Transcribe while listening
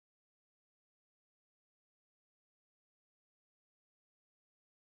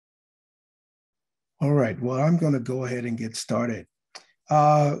All right, well, I'm going to go ahead and get started.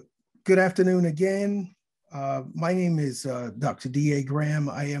 Good afternoon again. My name is Dr. D.A. Graham.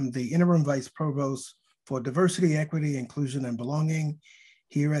 I am the interim vice provost for diversity, equity, inclusion, and belonging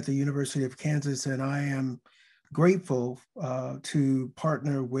here at the University of Kansas, and I am grateful to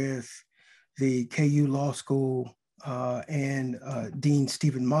partner with the KU Law School and Dean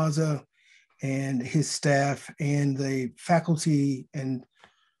Stephen Mazza and his staff and the faculty and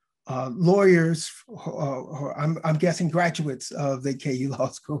lawyers, I'm guessing graduates of the KU Law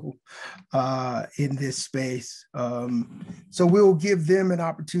School in this space. So we'll give them an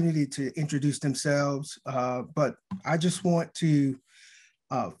opportunity to introduce themselves, but I just want to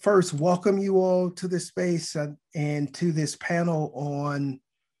first welcome you all to this space and to this panel on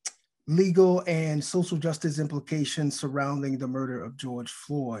legal and social justice implications surrounding the murder of George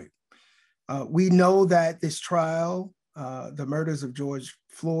Floyd. We know that this trial, the murders of George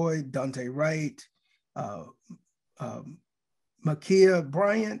Floyd, Dante Wright, Ma'Khia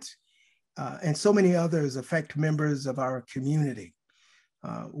Bryant, and so many others affect members of our community.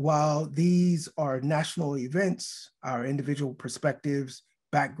 While these are national events, our individual perspectives,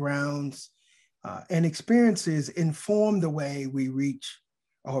 backgrounds, and experiences inform the way we reach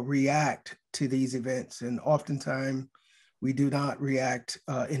or react to these events. And oftentimes we do not react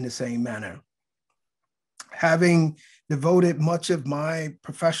in the same manner. Having devoted much of my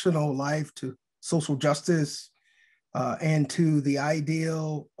professional life to social justice and to the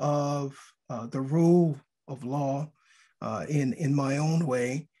ideal of the rule of law in my own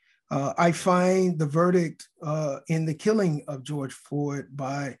way, I find the verdict in the killing of George Floyd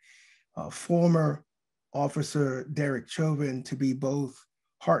by former Officer Derek Chauvin to be both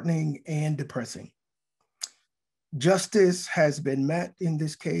heartening and depressing. Justice has been met in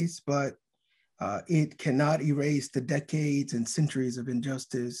this case, but it cannot erase the decades and centuries of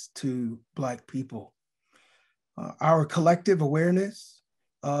injustice to Black people. Our collective awareness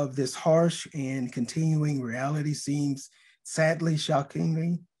of this harsh and continuing reality seems sadly,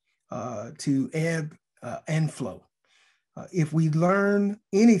 shockingly, to ebb and flow. If we learn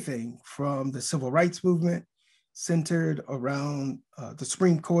anything from the civil rights movement centered around the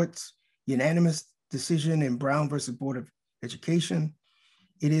Supreme Court's unanimous decision in Brown versus Board of Education,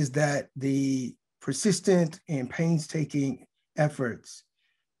 it is that the persistent and painstaking efforts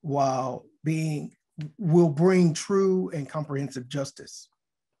will bring true and comprehensive justice.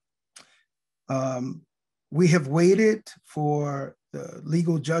 We have waited for the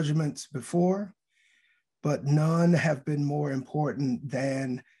legal judgments before, but none have been more important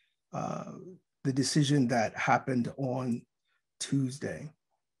than the decision that happened on Tuesday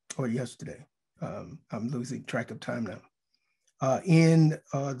or yesterday. I'm losing track of time now. In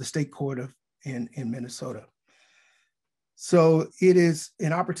the state court in Minnesota. So it is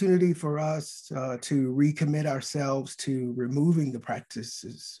an opportunity for us to recommit ourselves to removing the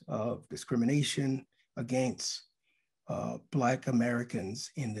practices of discrimination against Black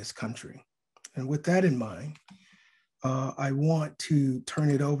Americans in this country. And with that in mind, I want to turn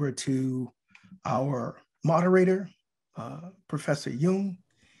it over to our moderator, Professor Jung,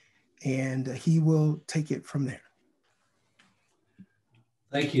 and he will take it from there.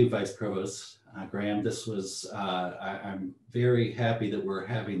 Thank you, Vice Provost Graham. This was, I'm very happy that we're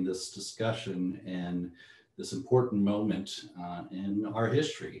having this discussion and this important moment in our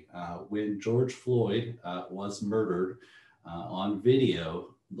history. When George Floyd was murdered on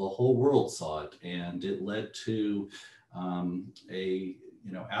video, the whole world saw it, and it led to a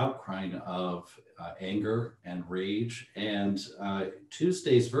outcrying of anger and rage. And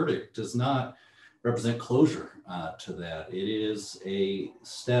Tuesday's verdict does not represent closure to that. It is a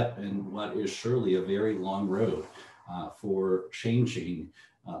step in what is surely a very long road for changing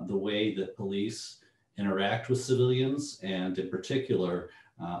the way that police interact with civilians, and in particular,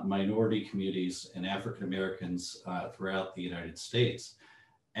 minority communities and African Americans throughout the United States.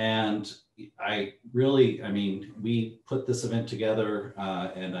 And we put this event together,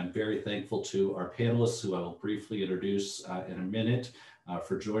 and I'm very thankful to our panelists, who I will briefly introduce in a minute,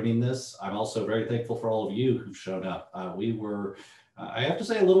 for joining this. I'm also very thankful for all of you who've shown up. We were, I have to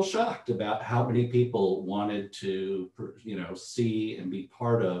say, a little shocked about how many people wanted to, see and be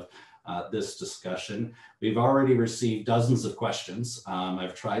part of this discussion. We've already received dozens of questions.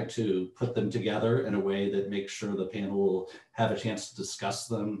 I've tried to put them together in a way that makes sure the panel will have a chance to discuss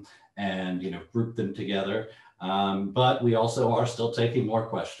them and group them together. But we also are still taking more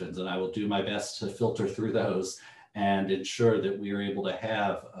questions, and I will do my best to filter through those and ensure that we are able to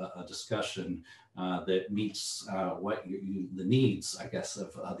have a discussion that meets what the needs, I guess,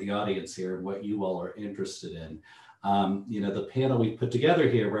 of the audience here and what you all are interested in. The panel we put together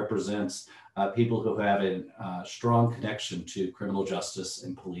here represents people who have a strong connection to criminal justice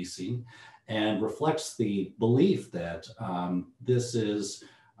and policing, and reflects the belief that this is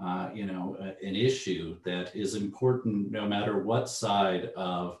an issue that is important no matter what side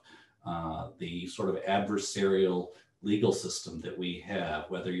of the sort of adversarial legal system that we have,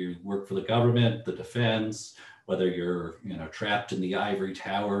 whether you work for the government, the defense, whether you're trapped in the ivory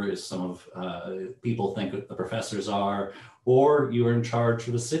tower, as some of people think the professors are, or you are in charge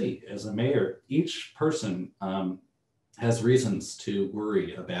of a city as a mayor. Each person has reasons to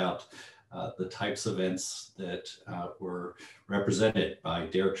worry about the types of events that were represented by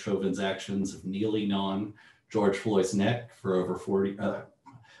Derek Chauvin's actions of kneeling on George Floyd's neck for over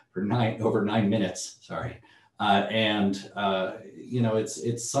 9 minutes. Sorry.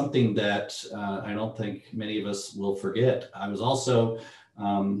 It's something that I don't think many of us will forget. I was also,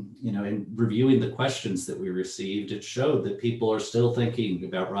 in reviewing the questions that we received, it showed that people are still thinking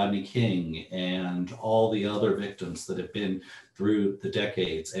about Rodney King and all the other victims that have been through the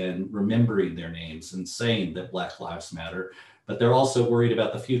decades and remembering their names and saying that Black Lives Matter, but they're also worried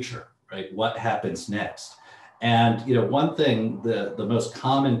about the future, right? What happens next? And one thing, the most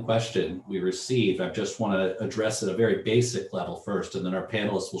common question we received, I just want to address at a very basic level first, and then our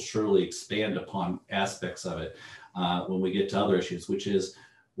panelists will surely expand upon aspects of it when we get to other issues, which is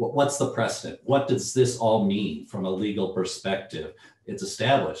what's the precedent? What does this all mean from a legal perspective? It's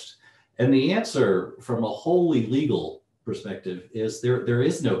established. And the answer from a wholly legal perspective is there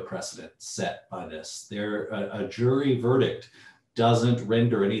is no precedent set by this. A jury verdict doesn't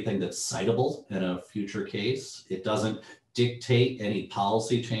render anything that's citable in a future case. It doesn't dictate any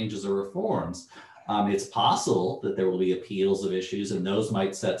policy changes or reforms. It's possible that there will be appeals of issues, and those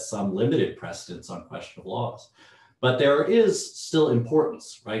might set some limited precedents on questionable laws. But there is still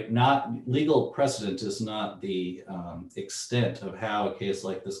importance, right? Legal precedent is not the extent of how a case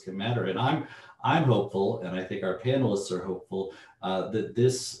like this can matter. And I'm hopeful, and I think our panelists are hopeful, that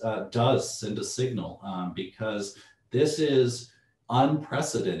this does send a signal because this is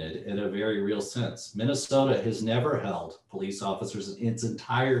unprecedented in a very real sense. Minnesota has never held police officers in its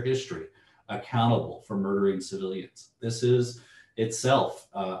entire history accountable for murdering civilians. This is itself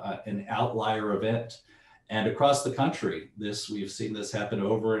an outlier event. And across the country, we've seen this happen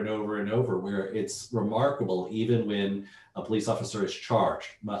over and over and over, where it's remarkable even when a police officer is charged,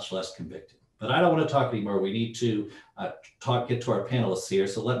 much less convicted. But I don't want to talk anymore. We need to get to our panelists here.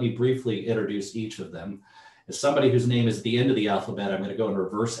 So let me briefly introduce each of them. As somebody whose name is at the end of the alphabet, I'm going to go in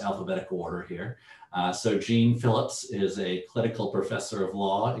reverse alphabetical order here. So Jean Phillips is a clinical professor of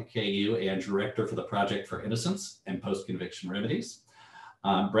law at KU and director for the Project for Innocence and Post-Conviction Remedies.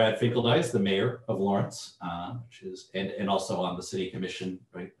 Brad Finkeldei is the mayor of Lawrence, and also on the city commission,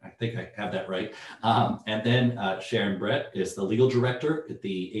 right? I think I have that right. And then Sharon Brett is the legal director at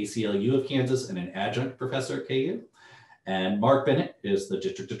the ACLU of Kansas and an adjunct professor at KU. And Marc Bennett is the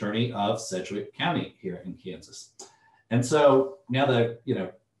district attorney of Sedgwick County here in Kansas. And so now that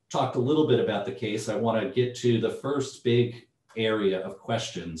I've talked a little bit about the case, I want to get to the first big area of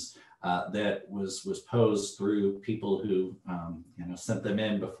questions that was posed through people who sent them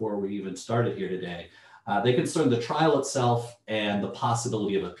in before we even started here today. They concern the trial itself and the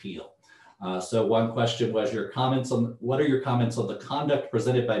possibility of appeal. So one question was what are your comments on the conduct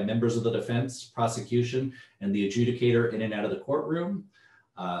presented by members of the defense, prosecution, and the adjudicator in and out of the courtroom?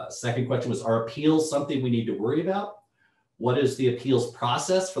 Second question was, are appeals something we need to worry about? What is the appeals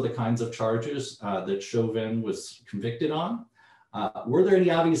process for the kinds of charges that Chauvin was convicted on? Were there any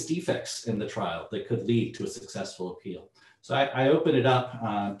obvious defects in the trial that could lead to a successful appeal? So I open it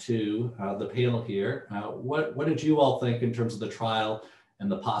up to the panel here. What did you all think in terms of the trial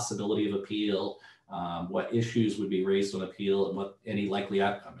and the possibility of appeal? What issues would be raised on appeal and what any likely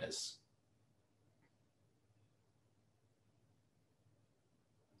outcome is?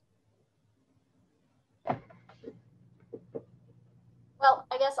 Well,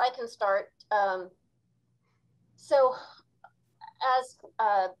 I guess I can start. So as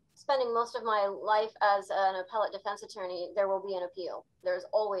spending most of my life as an appellate defense attorney, there will be an appeal. There's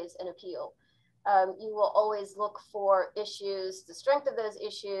always an appeal. You will always look for issues. The strength of those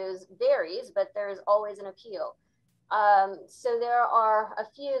issues varies, but there is always an appeal. So there are a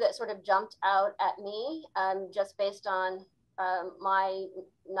few that sort of jumped out at me just based on my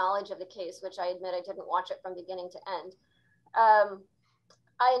knowledge of the case, which I admit I didn't watch it from beginning to end.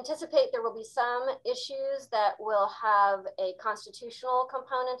 I anticipate there will be some issues that will have a constitutional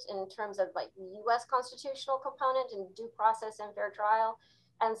component in terms of like the US constitutional component and due process and fair trial.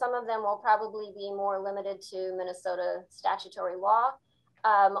 And some of them will probably be more limited to Minnesota statutory law.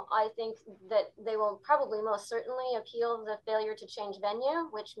 I think that they will probably most certainly appeal the failure to change venue,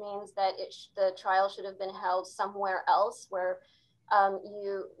 which means that the trial should have been held somewhere else where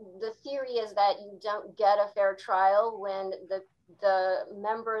the theory is that you don't get a fair trial when the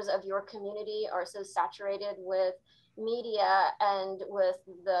members of your community are so saturated with media and with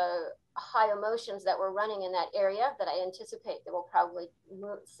the high emotions that were running in that area that I anticipate they will probably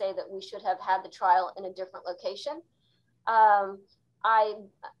say that we should have had the trial in a different location. I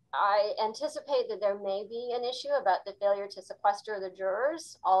anticipate that there may be an issue about the failure to sequester the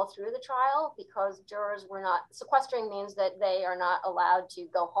jurors all through the trial, because jurors were not, sequestering means that they are not allowed to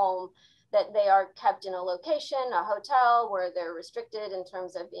go home, that they are kept in a location, a hotel, where they're restricted in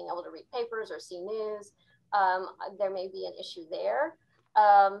terms of being able to read papers or see news. There may be an issue there.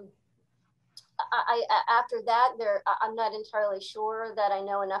 After that, I'm not entirely sure that I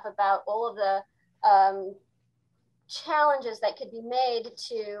know enough about all of the challenges that could be made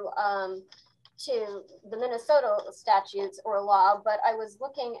to the Minnesota statutes or law, but I was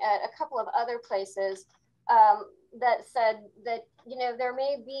looking at a couple of other places that said that, you know, there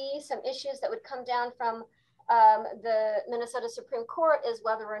may be some issues that would come down from the Minnesota Supreme Court, is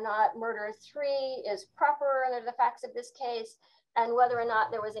whether or not murder 3 is proper under the facts of this case, and whether or not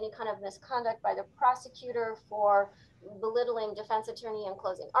there was any kind of misconduct by the prosecutor for belittling defense attorney in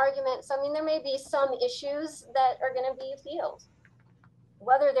closing argument. So, I mean, there may be some issues that are going to be appealed.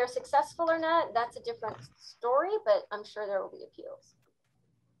 Whether they're successful or not, that's a different story, but I'm sure there will be appeals.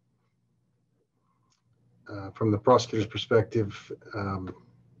 From the prosecutor's perspective,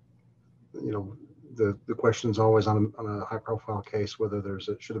 you know, the question is always on a high-profile case whether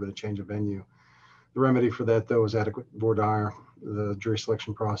should have been a change of venue. The remedy for that, though, is adequate voir dire, the jury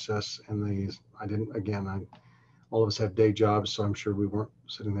selection process, and all of us have day jobs, so I'm sure we weren't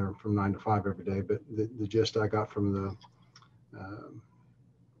sitting there from 9 to 5 every day. But the gist I got from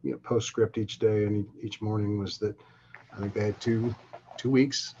the postscript each day and each morning was that I think they had two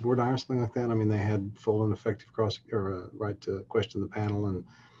weeks voir dire, something like that. I mean, they had full and effective right to question the panel, and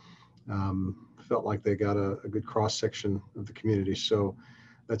felt like they got a good cross section of the community. So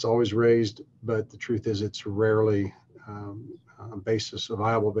that's always raised, but the truth is it's rarely a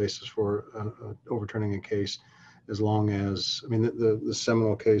viable basis for overturning a case, as long as, I mean, the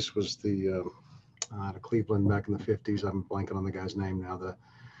seminal case was the out of Cleveland back in the 50s. I'm blanking on the guy's name now.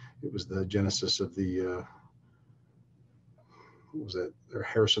 It was the genesis of the what was that? The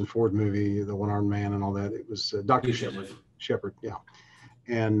Harrison Ford movie, The One-Armed Man, and all that. It was Dr. Shepard, yeah.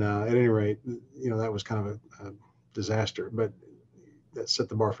 And at any rate, you know, that was kind of a disaster, but that set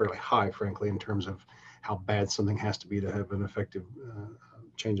the bar fairly high, frankly, in terms of how bad something has to be to have an effective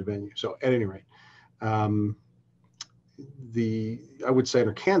change of venue. So at any rate, I would say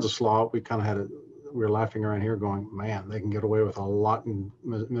under Kansas law, we kind of we were laughing around here going, man, they can get away with a lot in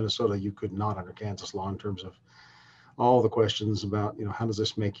Minnesota. You could not under Kansas law, in terms of all the questions about, you know, how does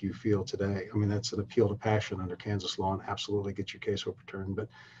this make you feel today? I mean, that's an appeal to passion under Kansas law, and absolutely get your case overturned. But,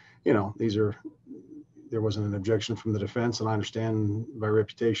 you know, there wasn't an objection from the defense, and I understand by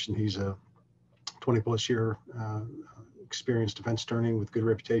reputation he's a 20+ year experienced defense attorney with good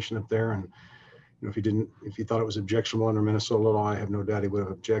reputation up there. And, you know, if he thought it was objectionable under Minnesota law, I have no doubt he would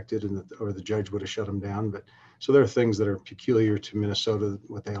have objected, or the judge would have shut him down. But so there are things that are peculiar to Minnesota,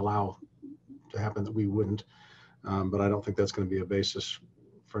 what they allow to happen, that we wouldn't. But I don't think that's going to be a basis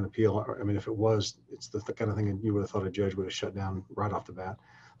for an appeal. I mean, if it was, it's the kind of thing that you would have thought a judge would have shut down right off the bat.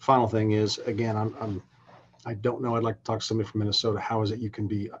 Final thing is, again, I don't know. I'd like to talk to somebody from Minnesota. How is it you can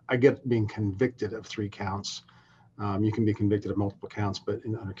I get being convicted of 3 counts. You can be convicted of multiple counts, but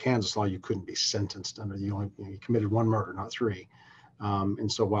under Kansas law, you couldn't be sentenced under you committed 1 murder, not 3.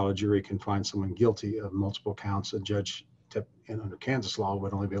 And so while a jury can find someone guilty of multiple counts, a judge under Kansas law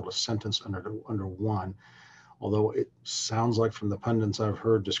would only be able to sentence under 1. Although it sounds like from the pundits I've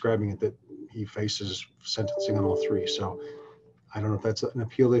heard describing it that he faces sentencing on all 3. So I don't know if that's an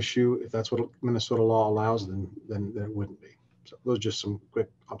appeal issue. If that's what Minnesota law allows, then it wouldn't be. So those are just some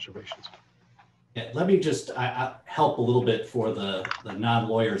quick observations. Yeah, let me just help a little bit for the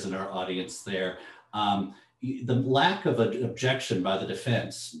non-lawyers in our audience there. The lack of an objection by the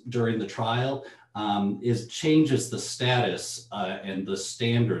defense during the trial changes the status and the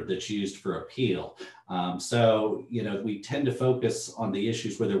standard that's used for appeal. So, you know, we tend to focus on the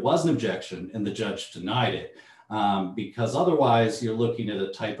issues where there was an objection and the judge denied it, because otherwise you're looking at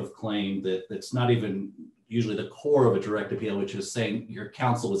a type of claim that's not even usually the core of a direct appeal, which is saying your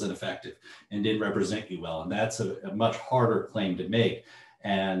counsel was ineffective and didn't represent you well. And that's a much harder claim to make.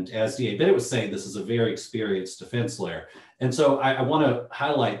 And as DA Bennett was saying, this is a very experienced defense lawyer. And so I want to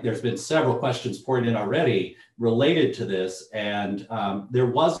highlight, there's been several questions poured in already related to this. And there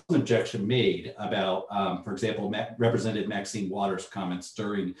was an objection made about, for example, Representative Maxine Waters' comments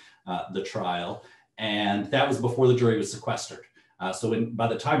during the trial. And that was before the jury was sequestered. So by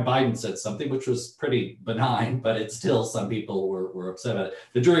the time Biden said something, which was pretty benign, but it's still, some people were upset about it,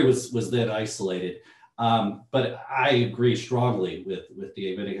 the jury was then isolated. But I agree strongly with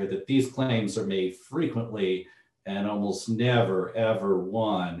DA Bennett here that these claims are made frequently and almost never, ever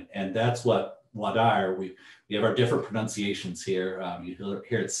won. And that's what Moderator, we have our different pronunciations here. You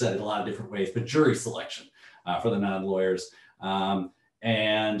hear it said in a lot of different ways, but jury selection for the non-lawyers.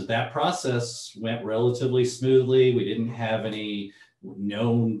 And that process went relatively smoothly. We didn't have any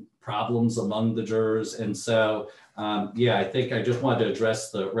known problems among the jurors. And so, yeah, I think I just wanted to address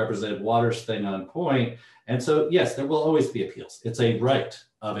the Representative Waters thing on point. And so, yes, there will always be appeals. It's a right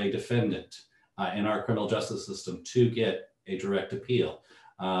of a defendant in our criminal justice system to get a direct appeal.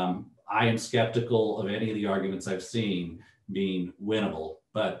 I am skeptical of any of the arguments I've seen being winnable,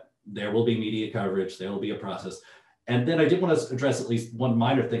 but there will be media coverage, there will be a process. And then I did want to address at least one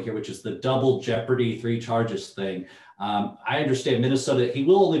minor thing here, which is the double jeopardy 3 charges thing. I understand Minnesota, he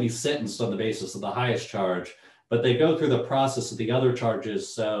will only be sentenced on the basis of the highest charge, but they go through the process of the other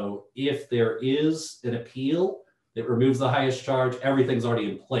charges. So if there is an appeal that removes the highest charge, everything's already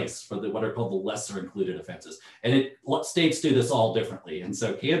in place for what are called the lesser included offenses. And states do this all differently. And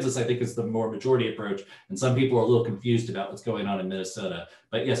so Kansas, I think, is the more majority approach. And some people are a little confused about what's going on in Minnesota.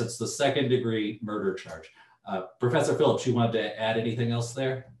 But yes, it's the 2nd-degree murder charge. Professor Phillips, you wanted to add anything else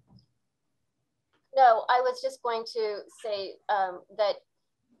there? No, I was just going to say that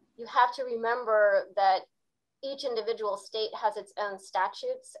you have to remember that each individual state has its own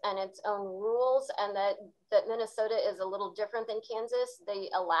statutes and its own rules, and that Minnesota is a little different than Kansas. They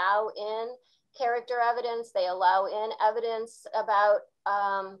allow in character evidence. They allow in evidence about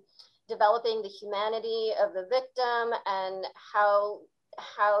developing the humanity of the victim and how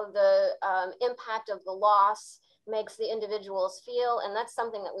the impact of the loss makes the individuals feel. And that's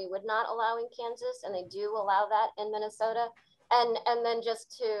something that we would not allow in Kansas, and they do allow that in Minnesota. And then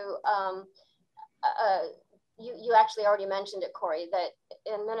just to, you actually already mentioned it, Corey, that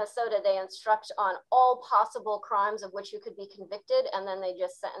in Minnesota, they instruct on all possible crimes of which you could be convicted, and then they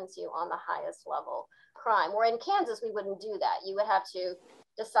just sentence you on the highest level crime. Where in Kansas, we wouldn't do that. You would have to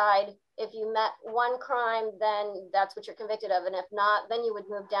decide if you met one crime, then that's what you're convicted of. And if not, then you would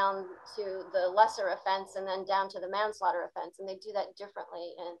move down to the lesser offense and then down to the manslaughter offense. And they do that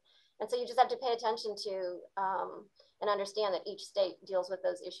differently. And so you just have to pay attention to and understand that each state deals with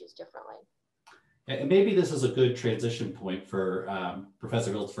those issues differently. And maybe this is a good transition point for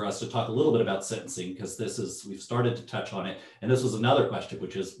Professor Phillips for us to talk a little bit about sentencing, because we've started to touch on it. And this was another question,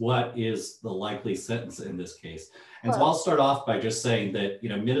 which is, what is the likely sentence in this case? And so I'll start off by just saying that,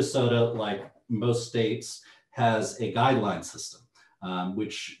 Minnesota, like most states, has a guideline system,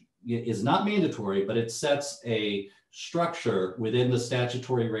 which is not mandatory, but it sets a structure within the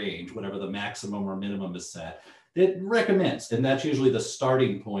statutory range, whatever the maximum or minimum is set, that recommends, and that's usually the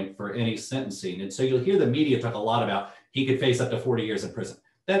starting point for any sentencing. And so you'll hear the media talk a lot about he could face up to 40 years in prison.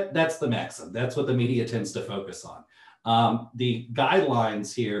 That's the maximum. That's what the media tends to focus on. The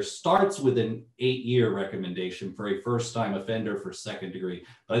guidelines here starts with an 8-year recommendation for a first-time offender for 2nd degree.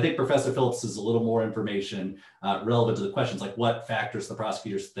 But I think Professor Phillips has a little more information relevant to the questions, like what factors the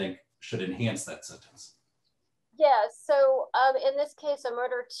prosecutors think should enhance that sentence. Yeah, so in this case, a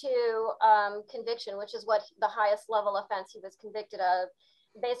murder 2 conviction, which is what the highest level offense he was convicted of,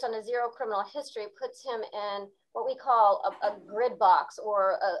 based on a 0 criminal history, puts him in what we call a grid box,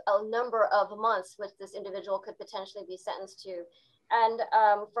 or a number of months which this individual could potentially be sentenced to. And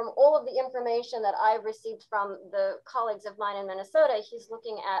from all of the information that I've received from the colleagues of mine in Minnesota, he's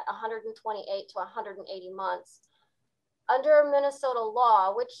looking at 128 to 180 months. Under Minnesota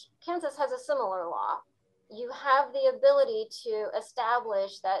law, which Kansas has a similar law, you have the ability to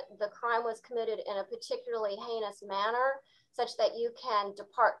establish that the crime was committed in a particularly heinous manner, such that you can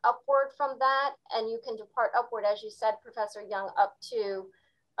depart upward from that, and you can depart upward, as you said, Professor Young, up to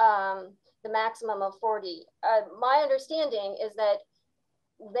the maximum of 40. My understanding is that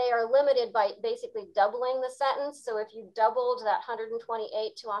they are limited by basically doubling the sentence. So if you doubled that 128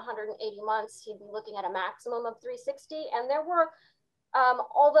 to 180 months, he'd be looking at a maximum of 360. And there were,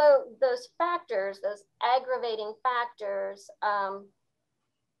 although those factors, those aggravating factors,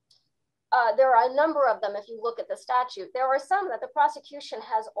 there are a number of them if you look at the statute. There are some that the prosecution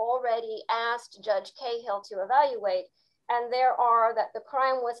has already asked Judge Cahill to evaluate. And there are that the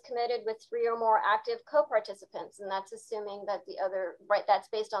crime was committed with 3 or more active co-participants. And that's assuming that the other, right, that's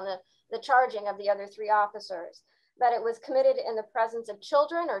based on the charging of the other 3 officers. That it was committed in the presence of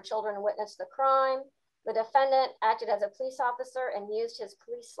children or children witnessed the crime. The defendant acted as a police officer and used his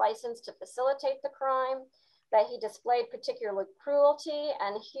police license to facilitate the crime. That he displayed particular cruelty.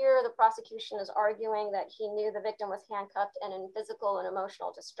 And here the prosecution is arguing that he knew the victim was handcuffed and in physical and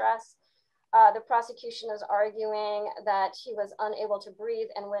emotional distress. The prosecution is arguing that he was unable to breathe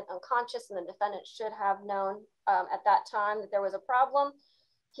and went unconscious, and the defendant should have known at that time that there was a problem.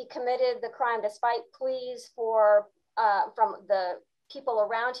 He committed the crime despite pleas from the people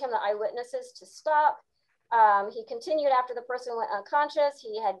around him, the eyewitnesses, to stop. He continued after the person went unconscious.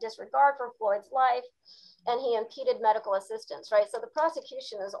 He had disregard for Floyd's life, and he impeded medical assistance, right? So the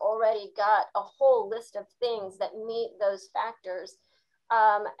prosecution has already got a whole list of things that meet those factors.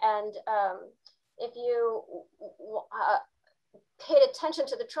 If you paid attention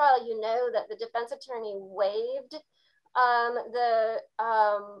to the trial, you know that the defense attorney waived the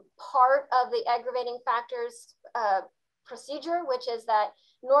part of the aggravating factors procedure, which is that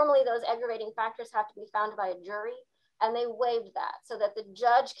normally those aggravating factors have to be found by a jury, and they waived that so that the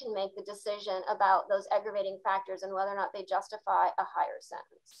judge can make the decision about those aggravating factors and whether or not they justify a higher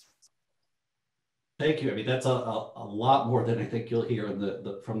sentence. Thank you. I mean, that's a lot more than I think you'll hear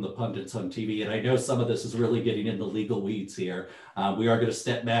from the pundits on TV. And I know some of this is really getting in the legal weeds here. We are going to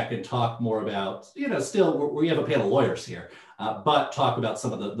step back and talk more about, still we have a panel of lawyers here, but talk about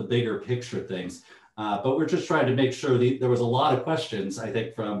some of the bigger picture things. But we're just trying to make sure there was a lot of questions, I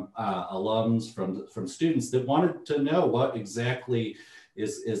think, from alums, from students that wanted to know what exactly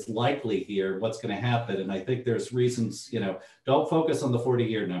is likely here, what's going to happen. And I think there's reasons, don't focus on the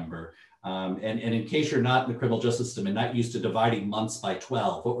 40-year number. And in case you're not in the criminal justice system and not used to dividing months by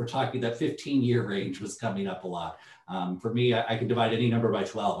 12, what we're talking, that 15-year range was coming up a lot. For me, I can divide any number by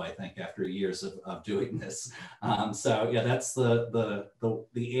 12, I think, after years of doing this. So yeah, that's the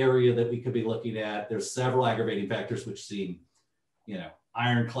area that we could be looking at. There's several aggravating factors which seem,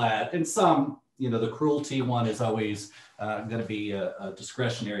 ironclad, and some, the cruelty one is always going to be a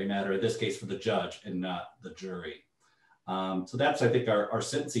discretionary matter, in this case for the judge and not the jury. So that's, I think, our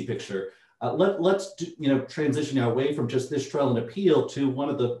sentencing picture. Let's transition now away from just this trial and appeal to one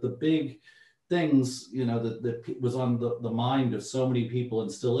of the big things, that was on the mind of so many people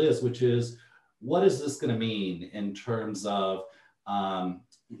and still is, which is, what is this going to mean in terms of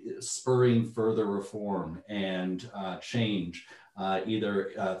spurring further reform and change,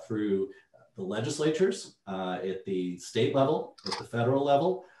 either through the legislatures at the state level, at the federal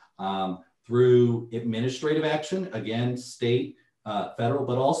level, through administrative action, again, state, federal,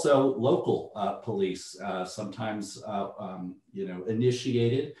 but also local police, sometimes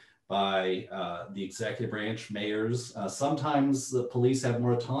initiated by the executive branch, mayors. Sometimes the police have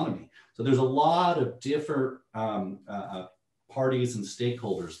more autonomy. So there's a lot of different parties and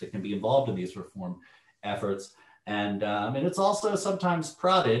stakeholders that can be involved in these reform efforts. And it's also sometimes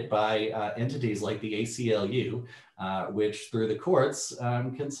prodded by entities like the ACLU, which through the courts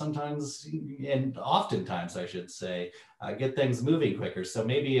can sometimes, and oftentimes I should say, get things moving quicker. So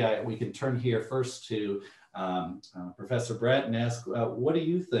maybe we can turn here first to Professor Brett and ask, what do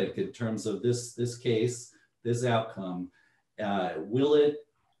you think in terms of this case, this outcome? Will it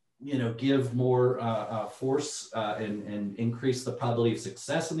give more force and increase the probability of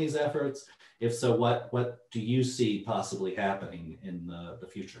success in these efforts? If so, what do you see possibly happening in the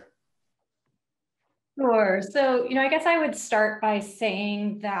future? Sure. So, I guess I would start by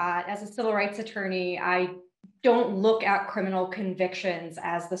saying that as a civil rights attorney, I don't look at criminal convictions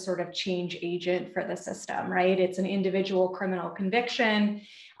as the sort of change agent for the system, right? It's an individual criminal conviction.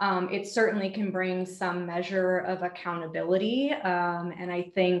 It certainly can bring some measure of accountability. And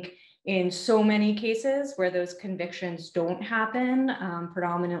I think in so many cases where those convictions don't happen,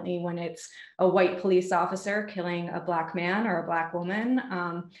 predominantly when it's a white police officer killing a Black man or a Black woman,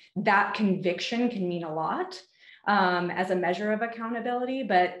 that conviction can mean a lot as a measure of accountability.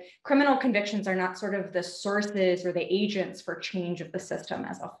 But criminal convictions are not sort of the sources or the agents for change of the system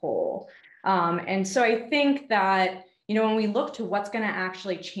as a whole. And so I think that when we look to what's going to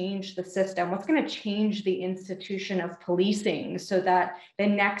actually change the system, what's going to change the institution of policing so that the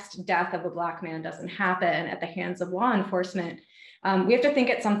next death of a Black man doesn't happen at the hands of law enforcement, we have to think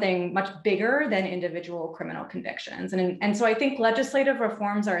it's something much bigger than individual criminal convictions. And so I think legislative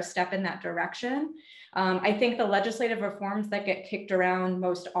reforms are a step in that direction. I think the legislative reforms that get kicked around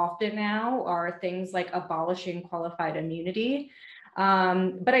most often now are things like abolishing qualified immunity.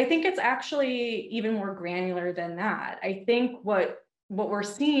 But I think it's actually even more granular than that. I think what we're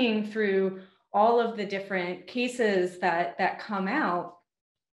seeing through all of the different cases that come out.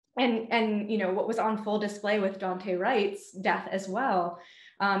 And you know, what was on full display with Daunte Wright's death as well,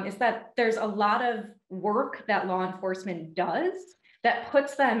 is that there's a lot of work that law enforcement does that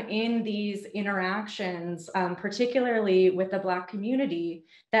puts them in these interactions, particularly with the Black community,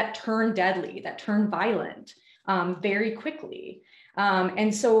 that turn deadly, that turn violent very quickly.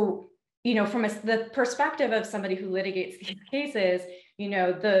 And so, you know, from the perspective of somebody who litigates these cases, you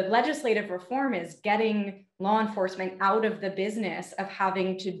know, the legislative reform is getting law enforcement out of the business of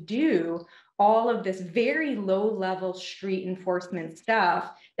having to do all of this very low-level street enforcement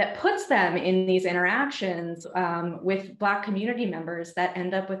stuff that puts them in these interactions with Black community members that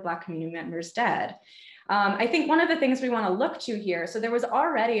end up with Black community members dead. I think one of the things we want to look to here, so there was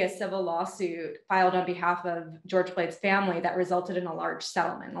already a civil lawsuit filed on behalf of George Floyd's family that resulted in a large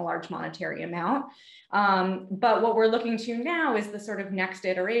settlement, a large monetary amount. But what we're looking to now is the sort of next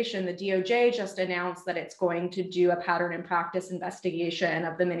iteration. The DOJ just announced that it's going to do a pattern and practice investigation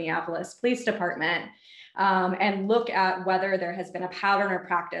of the Minneapolis Police Department and look at whether there has been a pattern or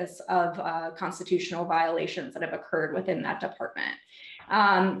practice of constitutional violations that have occurred within that department.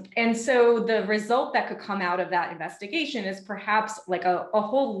 And so the result that could come out of that investigation is perhaps like a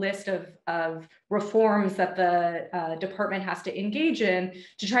whole list of reforms that the department has to engage in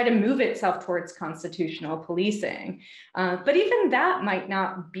to try to move itself towards constitutional policing. But even that might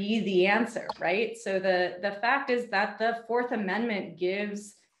not be the answer, right? So the fact is that the Fourth Amendment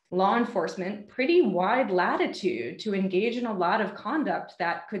gives law enforcement pretty wide latitude to engage in a lot of conduct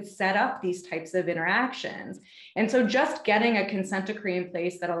that could set up these types of interactions. And so just getting a consent decree in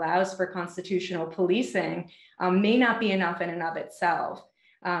place that allows for constitutional policing may not be enough in and of itself.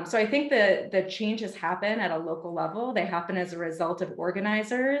 So I think the changes happen at a local level. They happen as a result of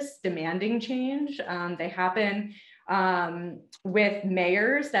organizers demanding change. They happen with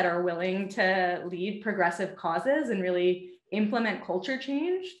mayors that are willing to lead progressive causes and really implement culture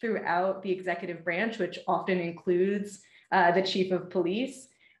change throughout the executive branch, which often includes the chief of police.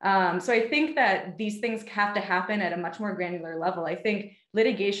 So I think that these things have to happen at a much more granular level. I think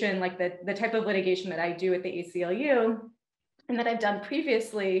litigation, like the type of litigation that I do at the ACLU and that I've done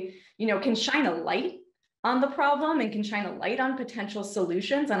previously, you know, can shine a light on the problem and can shine a light on potential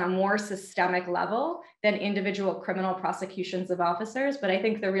solutions on a more systemic level than individual criminal prosecutions of officers. But I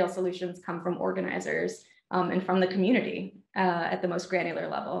think the real solutions come from organizers and from the community at the most granular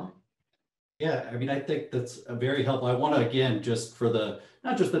level. Yeah, I mean, I think that's very helpful. I want to, again, just for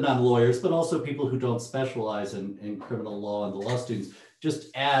not just the non-lawyers, but also people who don't specialize in criminal law and the law students,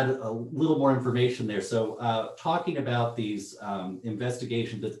 just add a little more information there. So talking about these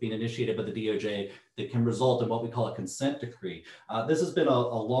investigations that's been initiated by the DOJ that can result in what we call a consent decree. This has been a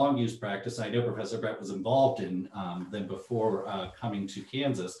long used practice. I know Professor Brett was involved in them before coming to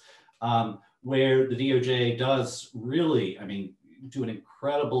Kansas. Where the DOJ does really, I mean, do an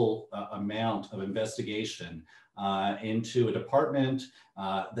incredible amount of investigation into a department.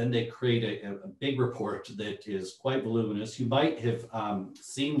 Then they create a big report that is quite voluminous. You might have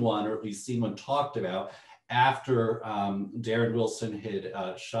seen one, or at least seen one talked about, after Darren Wilson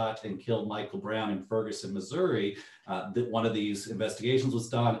had shot and killed Michael Brown in Ferguson, Missouri, that one of these investigations was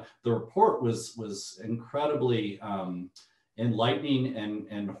done. The report was incredibly enlightening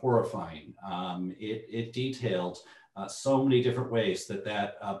and horrifying. It detailed so many different ways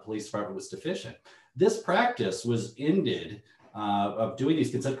that police department was deficient. This practice was ended of doing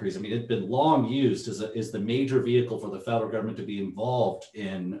these consent decrees. I mean, it's been long used as the major vehicle for the federal government to be involved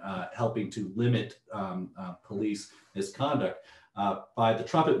in helping to limit police misconduct by the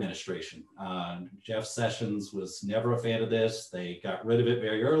Trump administration. Jeff Sessions was never a fan of this. They got rid of it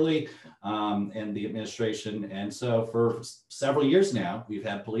very early in the administration. And so for several years now, we've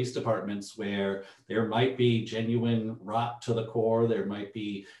had police departments where there might be genuine rot to the core. There might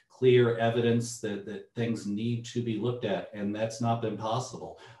be clear evidence that things need to be looked at, and that's not been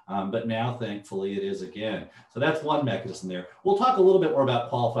possible. But now, thankfully, it is again. So that's one mechanism there. We'll talk a little bit more about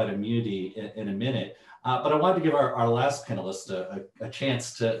qualified immunity in a minute. But I wanted to give our last panelist a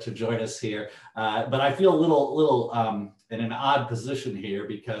chance to join us here. But I feel a little in an odd position here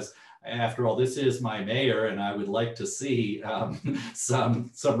because, after all, this is my mayor, and I would like to see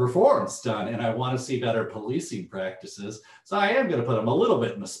some reforms done, and I want to see better policing practices. So I am going to put him a little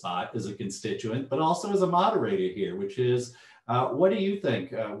bit in the spot as a constituent, but also as a moderator here, which is, what do you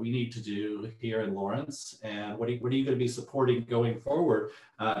think we need to do here in Lawrence, and what are you going to be supporting going forward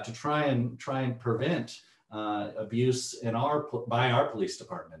to try and prevent abuse by our police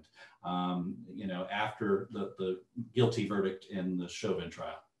department? You know, after the guilty verdict in the Chauvin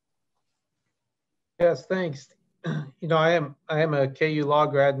trial. Yes, thanks. You know, I am a KU law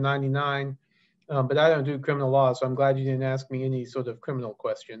grad in '99, But I don't do criminal law, so I'm glad you didn't ask me any sort of criminal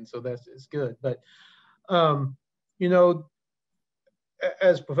questions. So that's good. But, you know,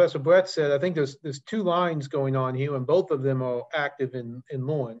 as Professor Brett said, I think there's two lines going on here, and both of them are active in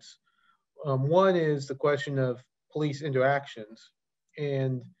Lawrence. One is the question of police interactions.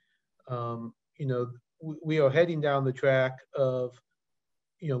 And, you know, we are heading down the track of,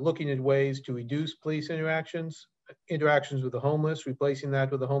 you know, looking at ways to reduce police interactions with the homeless, replacing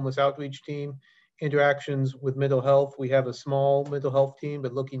that with a homeless outreach team, interactions with mental health. We have a small mental health team,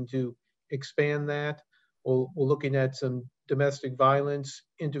 but looking to expand that. We're looking at some domestic violence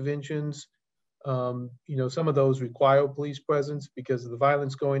interventions. You know, some of those require police presence because of the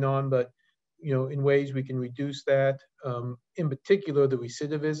violence going on, but, you know, in ways we can reduce that. In particular, the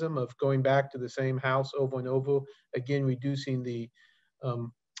recidivism of going back to the same house over and over, again, reducing the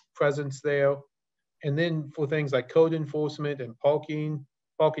presence there. And then for things like code enforcement and parking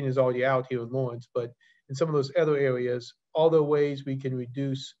is already out here in Lawrence, but in some of those other areas, all the ways we can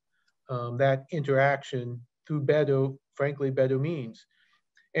reduce that interaction through frankly, better means.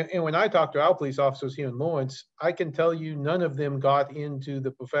 And when I talk to our police officers here in Lawrence, I can tell you none of them got into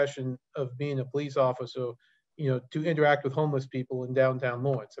the profession of being a police officer, you know, to interact with homeless people in downtown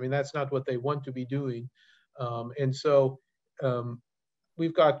Lawrence. I mean, that's not what they want to be doing. And so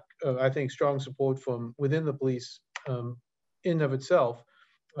we've got, I think, strong support from within the police in and of itself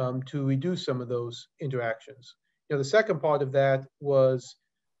to reduce some of those interactions. You know, the second part of that was,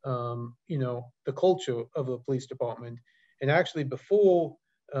 you know, the culture of the police department. And actually before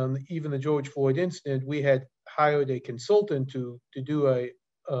even the George Floyd incident, we had hired a consultant to do a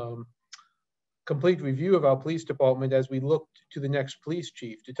complete review of our police department as we looked to the next police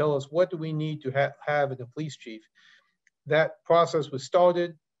chief to tell us what do we need to have in a police chief. That process was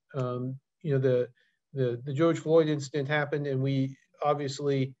started. You know, the George Floyd incident happened, and we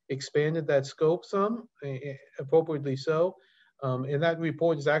obviously expanded that scope some, appropriately so. And that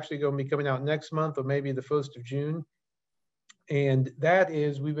report is actually going to be coming out next month or maybe the 1st of June. And that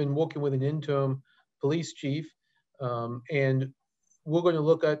is, we've been working with an interim police chief, and we're going to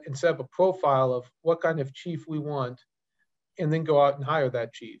look at and set up a profile of what kind of chief we want, and then go out and hire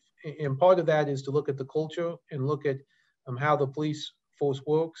that chief. And part of that is to look at the culture and look at how the police force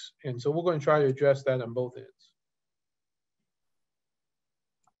works. And so we're going to try to address that on both ends.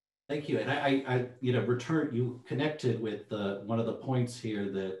 Thank you. And I you know, you connected with one of the points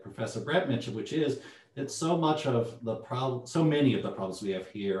here that Professor Brett mentioned, which is that so many of the problems we have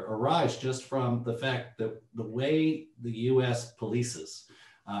here arise just from the fact that the way the U.S. polices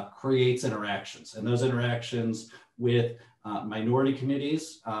creates interactions, and those interactions with minority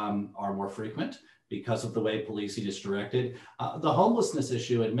communities are more frequent because of the way policing is directed. The homelessness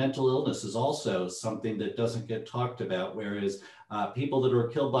issue and mental illness is also something that doesn't get talked about, whereas people that are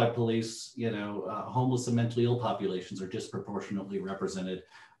killed by police, you know, homeless and mentally ill populations are disproportionately represented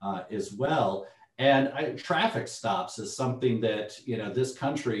as well. And traffic stops is something that, you know, this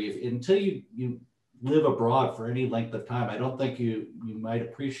country, until you live abroad for any length of time, I don't think you might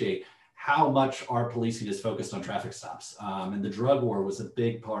appreciate how much our policing is focused on traffic stops. And the drug war was a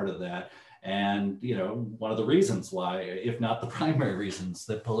big part of that. And, you know, one of the reasons why, if not the primary reasons,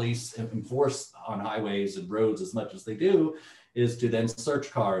 that police enforce on highways and roads as much as they do is to then search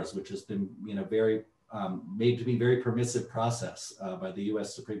cars, which has been, you know, very made to be very permissive process by the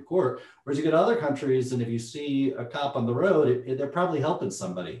U.S. Supreme Court. Whereas you get other countries, and if you see a cop on the road, they're probably helping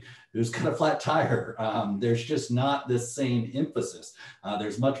somebody who's got a flat tire. There's just not this same emphasis.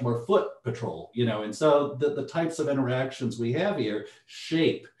 There's much more foot patrol, you know, and so the types of interactions we have here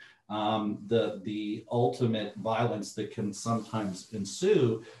shape the ultimate violence that can sometimes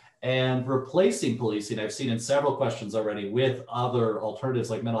ensue. And replacing policing, I've seen in several questions already with other alternatives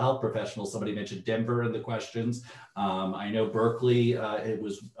like mental health professionals. Somebody mentioned Denver in the questions. I know Berkeley, it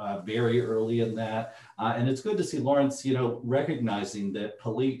was very early in that. And it's good to see Lawrence, you know, recognizing that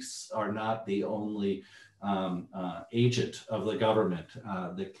police are not the only agent of the government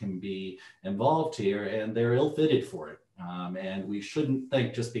that can be involved here, and they're ill-fitted for it. And we shouldn't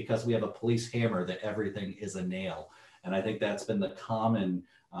think just because we have a police hammer that everything is a nail. And I think that's been the common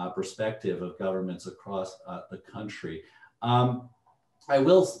perspective of governments across the country. I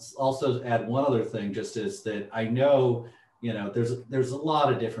will also add one other thing, just is that I know, you know, there's a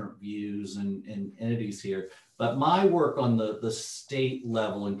lot of different views and entities here, but my work on the state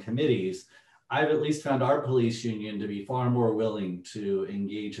level and committees, I've at least found our police union to be far more willing to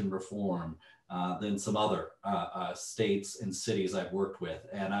engage in reform than some other states and cities I've worked with.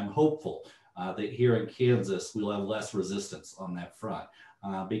 And I'm hopeful that here in Kansas, we'll have less resistance on that front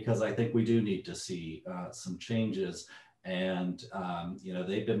because I think we do need to see some changes. And, you know,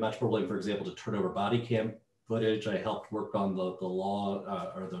 they've been much more willing, for example, to turn over body cam footage. I helped work on the law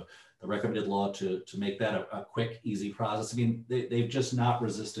or the recommended law to make that a quick, easy process. I mean, they've just not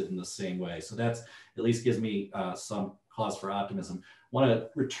resisted in the same way. So that's at least gives me some cause for optimism. I want to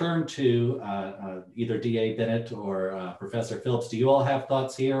return to either DA Bennett or Professor Phillips. Do you all have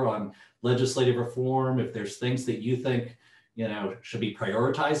thoughts here on legislative reform? If there's things that you think, you know, should be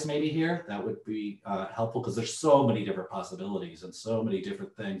prioritized maybe here, that would be helpful, because there's so many different possibilities and so many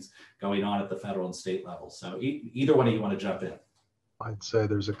different things going on at the federal and state level. So either one of you want to jump in? I'd say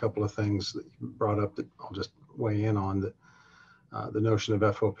there's a couple of things that you brought up that I'll just weigh in on. That the notion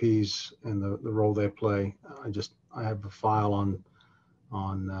of FOPs and the role they play. I have a file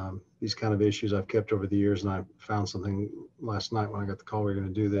on these kind of issues I've kept over the years, and I found something last night when I got the call we were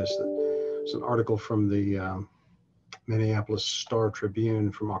going to do this. It's an article from the Minneapolis Star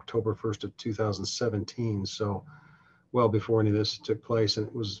Tribune from October 1st of 2017. So well before any of this took place, and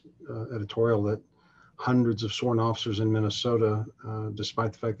it was editorial that hundreds of sworn officers in Minnesota,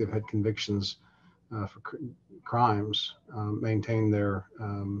 despite the fact they've had convictions for crimes, maintain their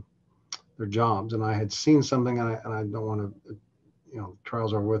jobs. And I had seen something, and I don't want to, you know,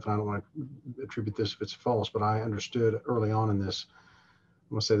 trials are with, and I don't want to attribute this if it's false, but I understood early on in this,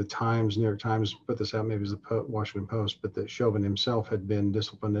 I'm going to say the Times, New York Times put this out, maybe it was the Washington Post, but that Chauvin himself had been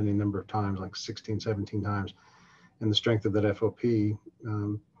disciplined any number of times, like 16, 17 times. And the strength of that FOP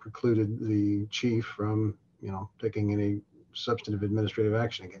precluded the chief from, you know, taking any substantive administrative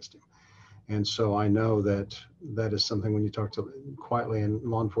action against him. And so I know that that is something when you talk to quietly in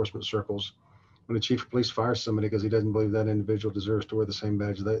law enforcement circles, when the chief of police fires somebody because he doesn't believe that individual deserves to wear the same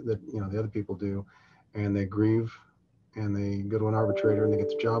badge that you know the other people do, and they grieve and they go to an arbitrator and they get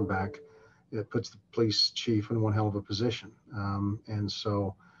the job back, it puts the police chief in one hell of a position. And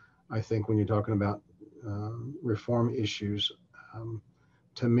so I think when you're talking about reform issues,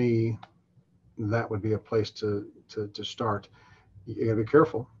 to me, that would be a place to start. You gotta be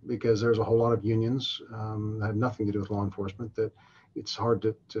careful, because there's a whole lot of unions that have nothing to do with law enforcement, that it's hard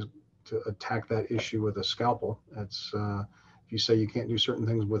to attack that issue with a scalpel. That's if you say you can't do certain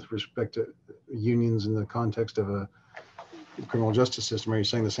things with respect to unions in the context of a criminal justice system, are you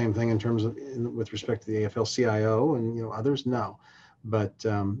saying the same thing in terms of with respect to the AFL-CIO and, you know, others? No, but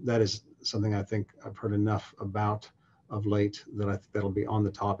that is something I think I've heard enough about of late that I think that'll be on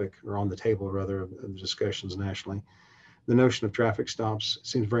the topic, or on the table rather, of discussions nationally. The notion of traffic stops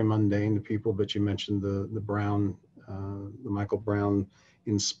seems very mundane to people, but you mentioned the Michael Brown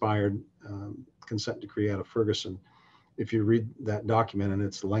inspired consent decree out of Ferguson. If you read that document, and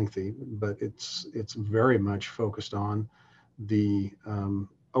it's lengthy, but it's very much focused on the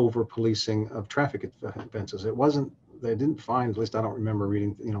over policing of traffic offenses. It wasn't, they didn't find, at least I don't remember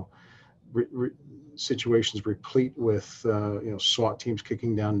reading, you know, situations replete with you know, SWAT teams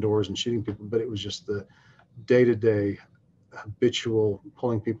kicking down doors and shooting people, but it was just the day-to-day habitual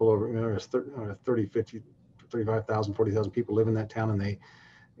pulling people over. You know, 30, 50, 35,000, 40,000 people live in that town, and they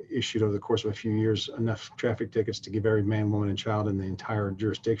issued over the course of a few years enough traffic tickets to give every man, woman, and child in the entire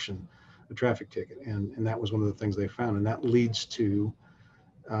jurisdiction a traffic ticket. And that was one of the things they found. And that leads to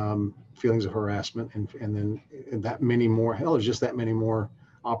feelings of harassment, and then that many more, hell, there's just that many more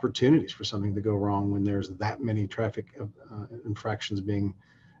opportunities for something to go wrong when there's that many traffic infractions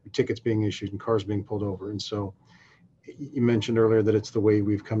tickets being issued and cars being pulled over. And so you mentioned earlier that it's the way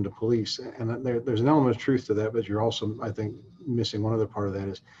we've come to police, and there's an element of truth to that, but you're also, I think, missing one other part of that.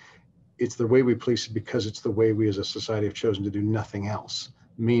 Is it's the way we police because it's the way we as a society have chosen to do nothing else,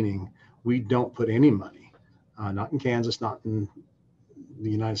 meaning we don't put any money, not in Kansas, not in the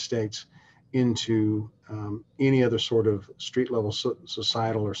United States, into any other sort of street level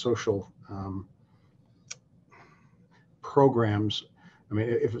societal or social programs. I mean,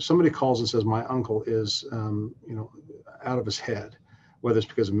 if somebody calls and says my uncle is, you know, out of his head, whether it's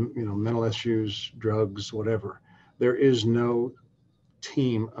because of, you know, mental issues, drugs, whatever, there is no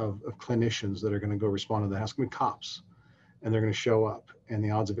team of clinicians that are going to go respond to that. It's going to be cops, and they're going to show up, and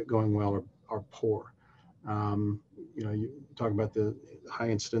the odds of it going well are poor. You know, you talk about the high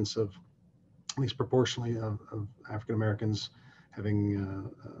incidence of, at least proportionally, of African Americans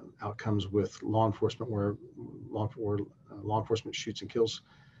having outcomes with law enforcement where law enforcement shoots and kills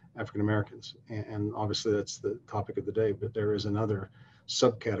African Americans. And obviously that's the topic of the day, but there is another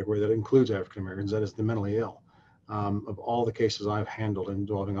subcategory that includes African Americans, that is the mentally ill. Of all the cases I've handled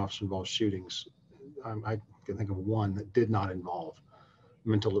involving officer-involved shootings, I can think of one that did not involve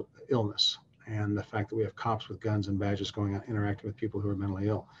mental illness. And the fact that we have cops with guns and badges going out interacting with people who are mentally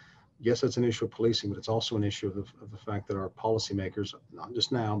ill. Yes, that's an issue of policing, but it's also an issue of the fact that our policymakers, not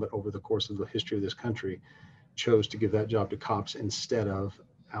just now, but over the course of the history of this country, chose to give that job to cops instead of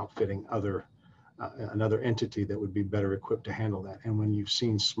outfitting another entity that would be better equipped to handle that. And when you've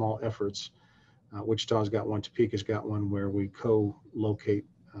seen small efforts, Wichita's got one, Topeka's got one, where we co-locate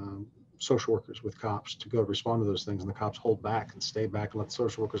social workers with cops to go respond to those things, and the cops hold back and stay back and let the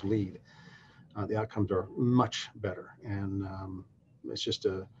social workers lead. The outcomes are much better, and it's just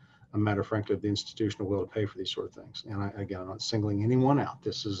a matter, frankly, of the institutional will to pay for these sort of things. And I'm not singling anyone out.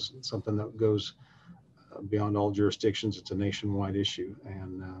 This is something that goes beyond all jurisdictions. It's a nationwide issue,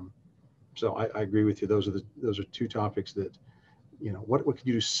 and so I agree with you. Those are two topics that, what can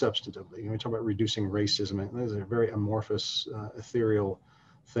you do substantively? We talk about reducing racism, and those are very amorphous, ethereal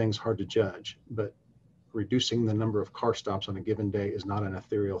things, hard to judge. But reducing the number of car stops on a given day is not an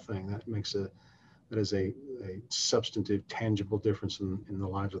ethereal thing. That is a substantive, tangible difference in the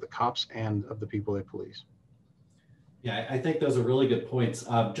lives of the cops and of the people they police. Yeah, I think those are really good points.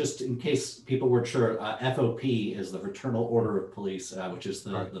 Just in case people weren't sure, FOP is the Fraternal Order of Police, which is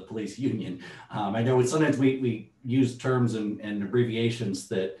the police union. I know sometimes we use terms and abbreviations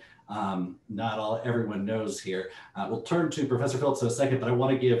that not everyone knows here. We'll turn to Professor Phillips in a second, but I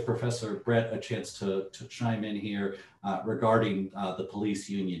want to give Professor Brett a chance to chime in here regarding the police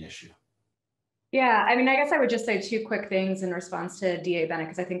union issue. Yeah, I mean, I guess I would just say two quick things in response to DA Bennett,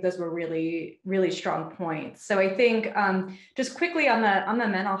 because I think those were really, really strong points. So I think just quickly on the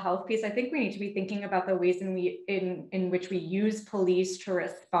mental health piece, I think we need to be thinking about the ways in which we use police to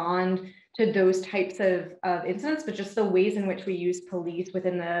respond to those types of incidents, but just the ways in which we use police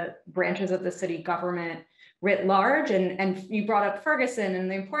within the branches of the city government writ large. And you brought up Ferguson, and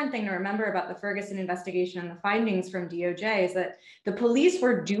the important thing to remember about the Ferguson investigation and the findings from DOJ is that the police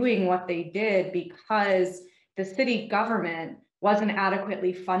were doing what they did because the city government wasn't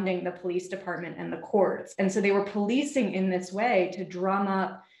adequately funding the police department and the courts. And so they were policing in this way to drum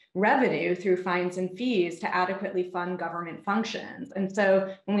up revenue through fines and fees to adequately fund government functions. And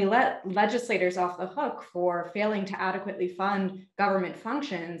so when we let legislators off the hook for failing to adequately fund government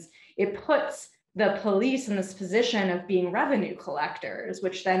functions, it puts the police in this position of being revenue collectors,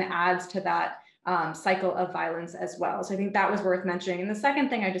 which then adds to that cycle of violence as well. So I think that was worth mentioning. And the second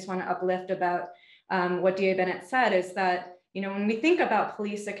thing I just want to uplift about what DA Bennett said is that, when we think about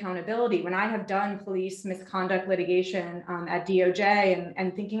police accountability, when I have done police misconduct litigation at DOJ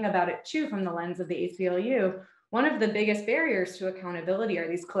and thinking about it too from the lens of the ACLU, one of the biggest barriers to accountability are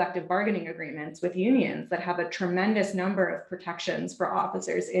these collective bargaining agreements with unions that have a tremendous number of protections for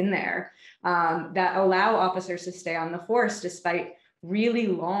officers in there that allow officers to stay on the force despite really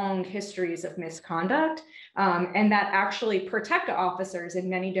long histories of misconduct, and that actually protect officers in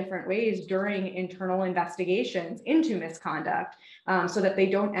many different ways during internal investigations into misconduct, so that they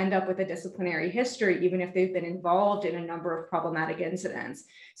don't end up with a disciplinary history, even if they've been involved in a number of problematic incidents.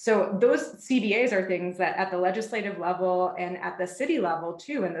 So those CBAs are things that at the legislative level and at the city level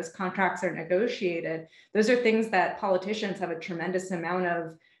too, and those contracts are negotiated, those are things that politicians have a tremendous amount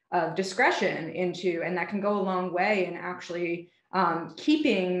of discretion into, and that can go a long way in actually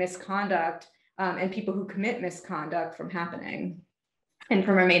keeping misconduct and people who commit misconduct from happening and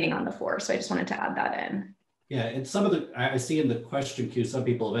from remaining on the force. So I just wanted to add that in. Yeah, and some of I see in the question queue, some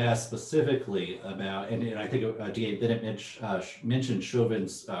people have asked specifically about, and I think DA Bennett mentioned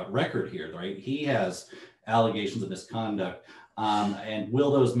Chauvin's record here, right? He has allegations of misconduct, and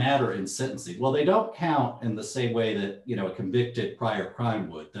will those matter in sentencing? Well, they don't count in the same way that, a convicted prior crime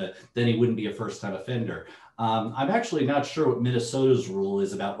would, then he wouldn't be a first-time offender. I'm actually not sure what Minnesota's rule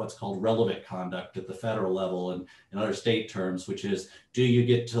is about what's called relevant conduct at the federal level and in other state terms, which is, do you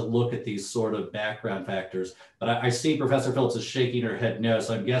get to look at these sort of background factors? But I see Professor Phillips is shaking her head no,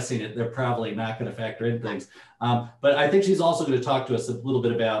 so I'm guessing that they're probably not going to factor in things. But I think she's also going to talk to us a little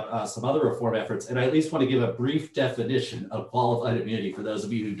bit about some other reform efforts. And I at least want to give a brief definition of qualified immunity for those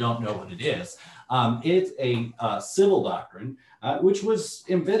of you who don't know what it is. It's a civil doctrine, which was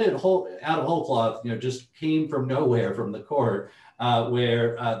invented out of whole cloth, just came from nowhere from the court,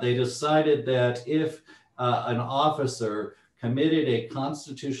 where they decided that if an officer committed a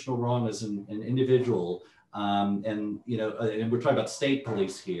constitutional wrong as an individual, and we're talking about state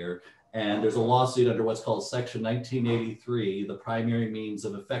police here, and there's a lawsuit under what's called Section 1983, the primary means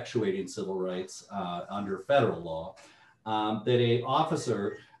of effectuating civil rights under federal law, that a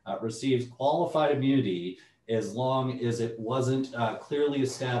officer receives qualified immunity as long as it wasn't clearly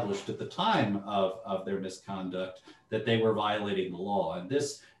established at the time of their misconduct that they were violating the law. And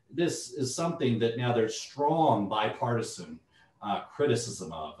this is something that now there's strong bipartisan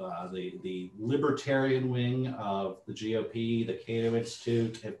criticism of. The libertarian wing of the GOP, the Cato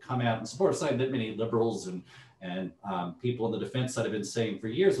Institute have come out in support, saying that many liberals and and people on the defense side have been saying for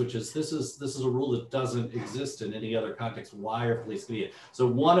years, which is this is a rule that doesn't exist in any other context. Why are police doing it? So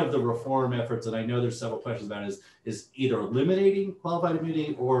one of the reform efforts, and I know there's several questions about it, is either eliminating qualified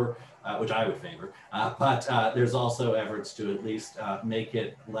immunity or which I would favor, but there's also efforts to at least make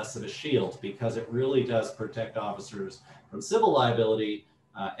it less of a shield, because it really does protect officers from civil liability.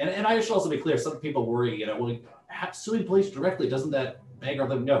 And I should also be clear, some people worry, well, suing police directly, doesn't that beg our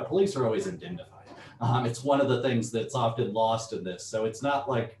them? No, police are always indemnified. It's one of the things that's often lost in this. So it's not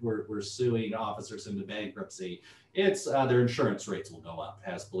like we're suing officers into bankruptcy. It's their insurance rates will go up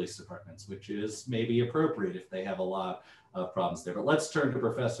as police departments, which is maybe appropriate if they have a lot of problems there. But let's turn to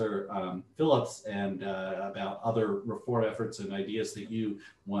Professor Phillips and about other reform efforts and ideas that you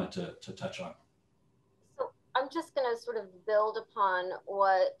wanted to touch on. So I'm just going to sort of build upon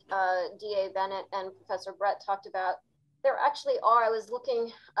what DA Bennett and Professor Brett talked about. There actually are, I was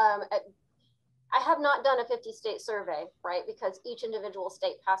looking at, I have not done a 50-state survey, right? Because each individual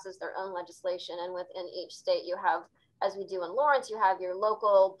state passes their own legislation, and within each state you have, as we do in Lawrence, you have your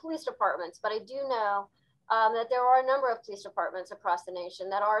local police departments. But I do know that there are a number of police departments across the nation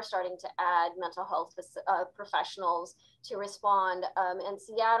that are starting to add mental health professionals to respond. In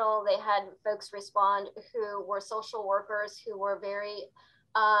Seattle, they had folks respond who were social workers who were very,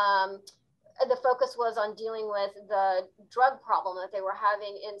 the focus was on dealing with the drug problem that they were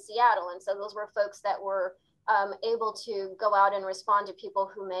having in Seattle. And so those were folks that were able to go out and respond to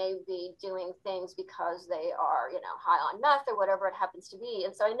people who may be doing things because they are, high on meth or whatever it happens to be.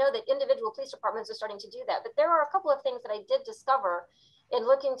 And so I know that individual police departments are starting to do that, but there are a couple of things that I did discover in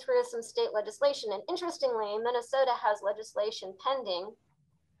looking through some state legislation. And interestingly, Minnesota has legislation pending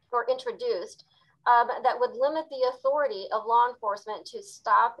or introduced that would limit the authority of law enforcement to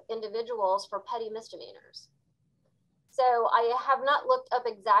stop individuals for petty misdemeanors. So I have not looked up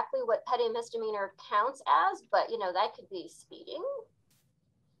exactly what petty misdemeanor counts as, but that could be speeding,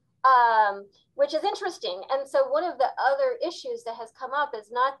 which is interesting. And so one of the other issues that has come up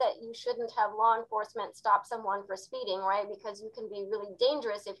is not that you shouldn't have law enforcement stop someone for speeding, right? Because you can be really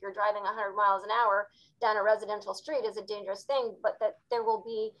dangerous if you're driving 100 miles an hour down a residential street is a dangerous thing, but that there will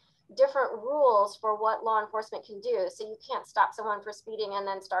be different rules for what law enforcement can do. So you can't stop someone for speeding and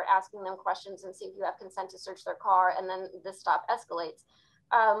then start asking them questions and see if you have consent to search their car, and then the stop escalates.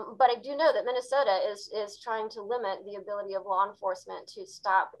 But I do know that Minnesota is trying to limit the ability of law enforcement to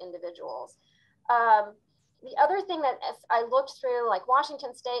stop individuals. The other thing that I looked through, like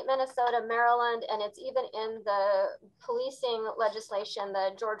Washington State, Minnesota, Maryland, and it's even in the policing legislation,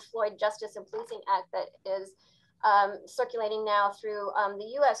 the George Floyd Justice and Policing Act that is circulating now through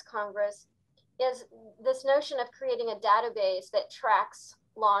the US Congress, is this notion of creating a database that tracks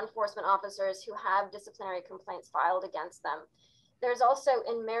law enforcement officers who have disciplinary complaints filed against them. There's also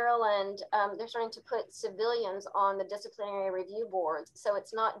in Maryland, they're starting to put civilians on the disciplinary review boards. So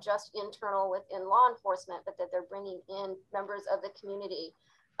it's not just internal within law enforcement, but that they're bringing in members of the community,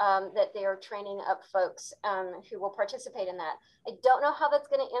 that they are training up folks who will participate in that. I don't know how that's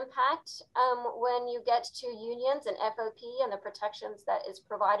going to impact when you get to unions and FOP and the protections that is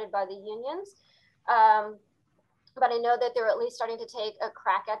provided by the unions. But I know that they're at least starting to take a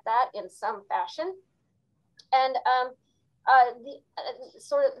crack at that in some fashion. And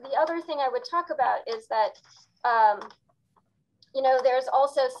the other thing I would talk about is that, there's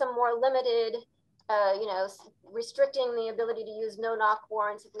also some more limited restricting the ability to use no-knock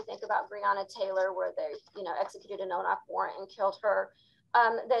warrants. If we think about Breonna Taylor, where they, executed a no-knock warrant and killed her,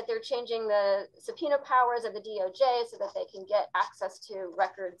 that they're changing the subpoena powers of the DOJ so that they can get access to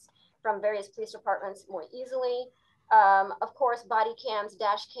records from various police departments more easily. Of course, body cams,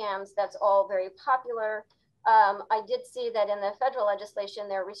 dash cams, that's all very popular. I did see that in the federal legislation,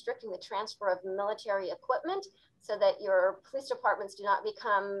 they're restricting the transfer of military equipment so that your police departments do not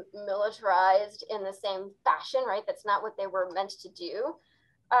become militarized in the same fashion, right? That's not what they were meant to do.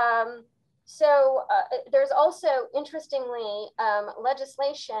 There's also, interestingly,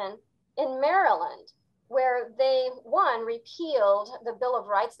 legislation in Maryland where they, repealed the Bill of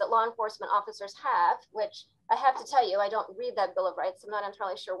Rights that law enforcement officers have, which I have to tell you, I don't read that Bill of Rights. I'm not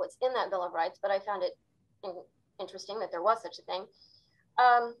entirely sure what's in that Bill of Rights, but I found it interesting that there was such a thing.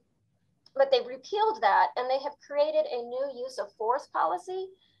 But they've repealed that, and they have created a new use of force policy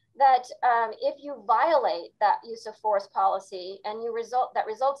that if you violate that use of force policy and that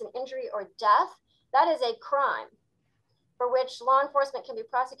results in injury or death, that is a crime for which law enforcement can be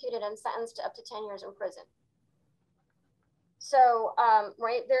prosecuted and sentenced to up to 10 years in prison. So,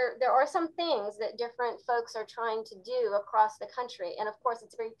 there are some things that different folks are trying to do across the country. And of course,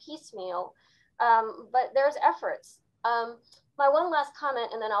 it's very piecemeal, but there's efforts. My one last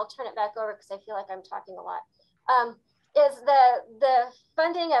comment, and then I'll turn it back over because I feel like I'm talking a lot. is the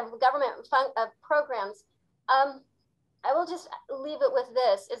funding of government programs. I will just leave it with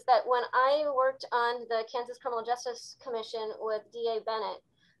this, is that when I worked on the Kansas Criminal Justice Commission with DA Bennett,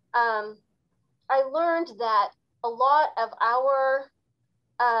 I learned that a lot of our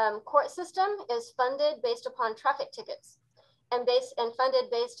court system is funded based upon traffic tickets and funded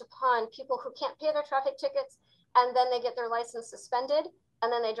based upon people who can't pay their traffic tickets, and then they get their license suspended,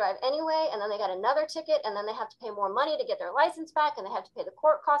 and then they drive anyway, and then they got another ticket, and then they have to pay more money to get their license back, and they have to pay the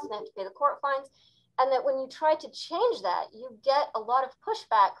court costs, and they have to pay the court fines. And that when you try to change that, you get a lot of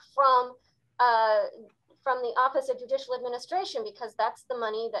pushback from the Office of Judicial Administration, because that's the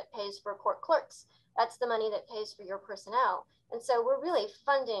money that pays for court clerks. That's the money that pays for your personnel. And so we're really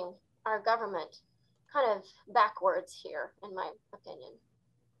funding our government kind of backwards here, in my opinion,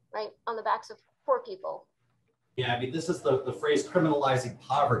 right? On the backs of poor people. Yeah, I mean, this is the phrase criminalizing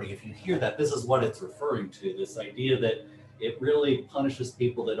poverty. If you hear that, this is what it's referring to, this idea that it really punishes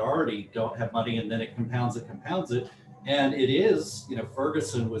people that already don't have money, and then it compounds it. And it is, you know,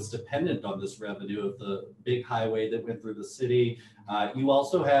 Ferguson was dependent on this revenue of the big highway that went through the city. You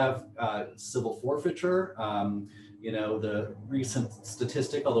also have civil forfeiture. You know, the recent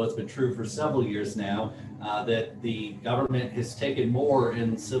statistic, although it's been true for several years now, that the government has taken more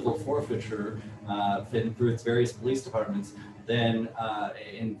in civil forfeiture through its various police departments than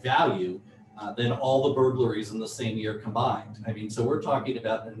in value than all the burglaries in the same year combined. I mean, so we're talking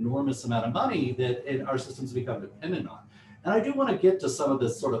about an enormous amount of money that our systems become dependent on. And I do want to get to some of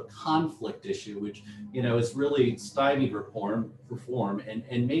this sort of conflict issue, which, you know, is really stymied reform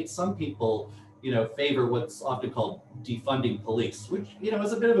and made some people, you know, favor what's often called defunding police, which, you know,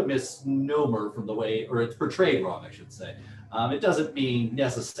 is a bit of a misnomer from the way, or it's portrayed wrong, I should say. It doesn't mean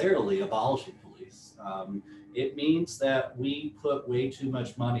necessarily abolishing police. It means that we put way too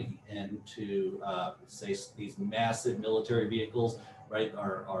much money into, say, these massive military vehicles, right?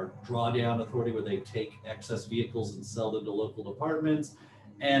 Our drawdown authority, where they take excess vehicles and sell them to local departments,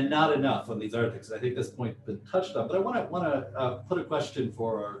 and not enough on these other things. I think this point has been touched on, but I want to put a question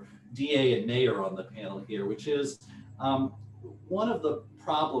for our DA and mayor on the panel here, which is one of the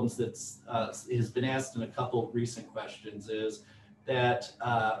problems that's has been asked in a couple of recent questions is that,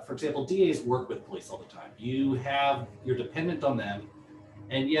 for example, DAs work with police all the time. You're dependent on them,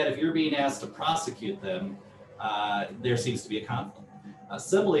 and yet if you're being asked to prosecute them, there seems to be a conflict.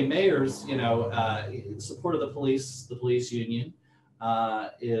 Similarly, mayors, you know, support of the police union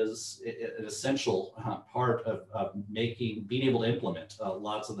is an essential part of being able to implement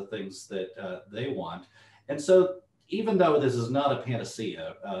lots of the things that they want. And so even though this is not a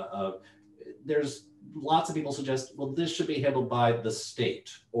panacea, there's lots of people suggest, well, this should be handled by the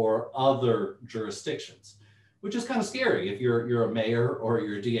state or other jurisdictions, which is kind of scary if you're a mayor or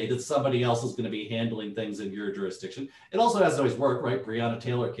you're a DA, that somebody else is going to be handling things in your jurisdiction. It also hasn't always worked, right? Breonna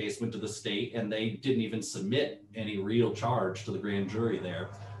Taylor case went to the state and they didn't even submit any real charge to the grand jury there.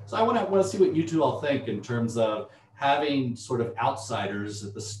 So I want to see what you two all think in terms of having sort of outsiders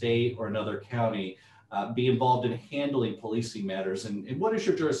at the state or another county be involved in handling policing matters. And what is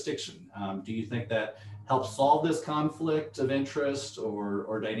your jurisdiction? Do you think that helps solve this conflict of interest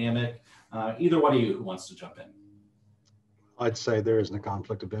or dynamic? Either one of you who wants to jump in. I'd say there isn't a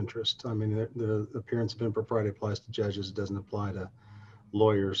conflict of interest. I mean, the appearance of impropriety applies to judges. It doesn't apply to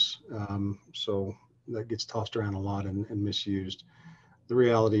lawyers. So that gets tossed around a lot and misused. The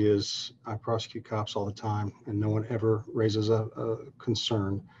reality is I prosecute cops all the time, and no one ever raises a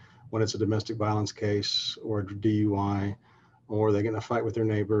concern when it's a domestic violence case or a DUI, or they get in a fight with their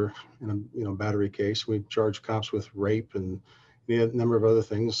neighbor in a battery case. We charge cops with rape and a number of other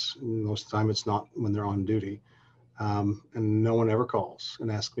things. Most of the time it's not when they're on duty. And no one ever calls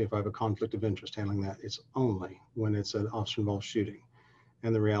and asks me if I have a conflict of interest handling that. It's only when it's an officer-involved shooting.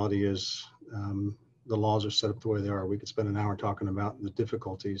 And the reality is the laws are set up the way they are. We could spend an hour talking about the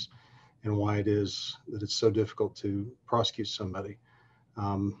difficulties and why it is that it's so difficult to prosecute somebody.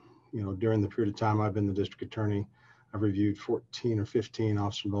 During the period of time I've been the district attorney, I've reviewed 14 or 15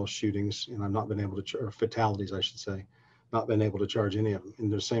 officer-involved shootings, and I've not been able to, or fatalities, I should say, not been able to charge any of them. In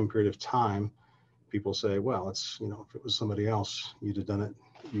the same period of time, people say, well, it's, if it was somebody else, you'd have done it,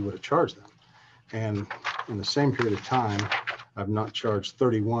 you would have charged them. And in the same period of time, I've not charged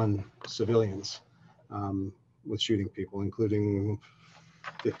 31 civilians with shooting people, including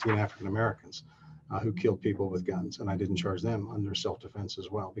 15 African Americans who killed people with guns. And I didn't charge them under self-defense as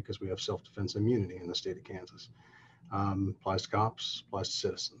well, because we have self-defense immunity in the state of Kansas. Applies to cops, applies to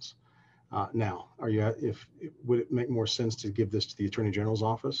citizens. Now, would it make more sense to give this to the Attorney General's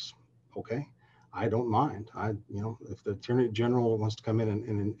office? Okay. I don't mind. If the Attorney General wants to come in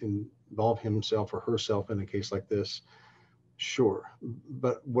and involve himself or herself in a case like this, sure.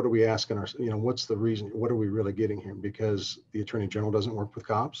 But what are we asking what's the reason? What are we really getting here? Because the Attorney General doesn't work with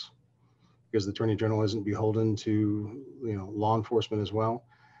cops? Because the Attorney General isn't beholden to, law enforcement as well?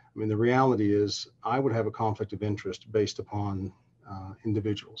 I mean, the reality is I would have a conflict of interest based upon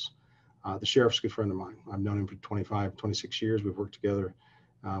individuals. The sheriff's a good friend of mine. I've known him for 25, 26 years. We've worked together.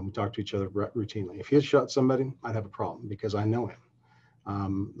 We talk to each other routinely. If he had shot somebody, I'd have a problem because I know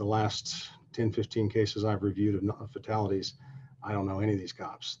him. The last 10, 15 cases I've reviewed of fatalities, I don't know any of these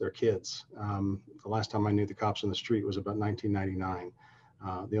cops. They're kids. The last time I knew the cops on the street was about 1999.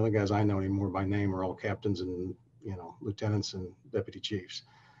 The only guys I know anymore by name are all captains and lieutenants and deputy chiefs.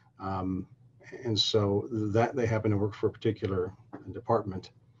 And so that they happen to work for a particular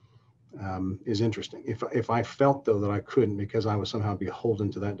department is interesting. If I felt though that I couldn't because I was somehow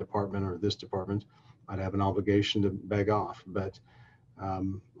beholden to that department or this department, I'd have an obligation to beg off. But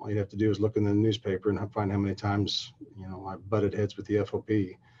all you'd have to do is look in the newspaper and find how many times I've butted heads with the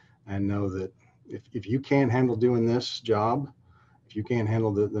FOP, and know that if you can't handle doing this job, if you can't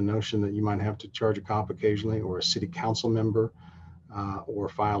handle the notion that you might have to charge a cop occasionally, or a city council member, or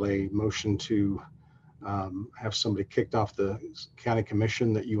file a motion to have somebody kicked off the county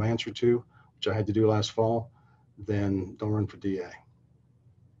commission that you answer to, which I had to do last fall, then don't run for DA.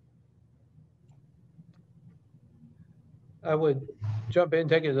 I would jump in,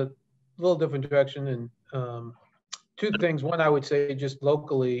 take it a little different direction. And two things. One, I would say just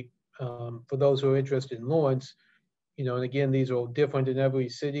locally, for those who are interested in Lawrence, and again, these are different in every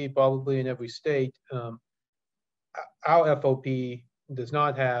city, probably in every state. Our FOP does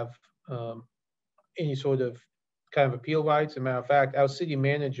not have any sort of kind of appeal rights. As a matter of fact, our city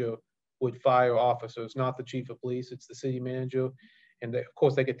manager would fire officers, not the chief of police, it's the city manager. And of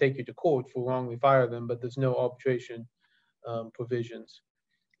course, they could take you to court for wrongly fire them, but there's no arbitration provisions.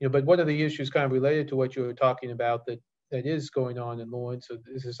 But one of the issues kind of related to what you were talking about that is going on in Lawrence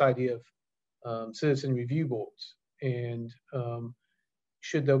is this idea of citizen review boards. And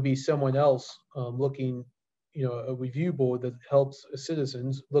should there be someone else looking, a review board that helps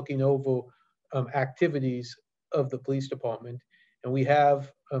citizens looking over activities of the police department? And we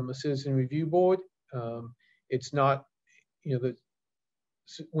have a citizen review board. It's not,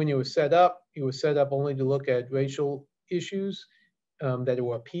 when it was set up only to look at racial issues that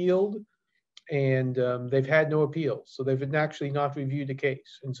were appealed, and they've had no appeals. So they've actually not reviewed a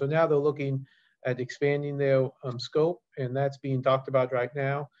case. And so now they're looking at expanding their scope, and that's being talked about right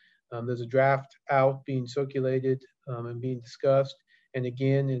now. There's a draft out being circulated and being discussed. And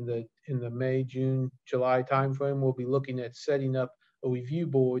again, in the May, June, July timeframe, we'll be looking at setting up a review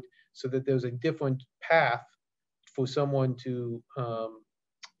board so that there's a different path for someone to,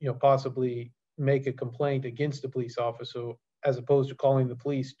 possibly make a complaint against a police officer, as opposed to calling the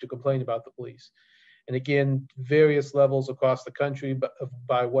police to complain about the police. And again, various levels across the country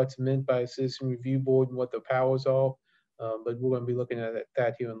by what's meant by a citizen review board and what their powers are. But we're going to be looking at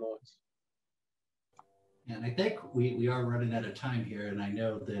that here in Lawrence. And I think we are running out of time here, and I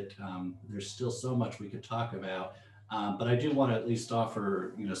know that there's still so much we could talk about, but I do want to at least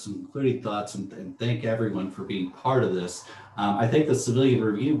offer some concluding thoughts and thank everyone for being part of this. I think the civilian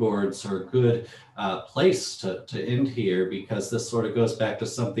review boards are a good place to end here, because this sort of goes back to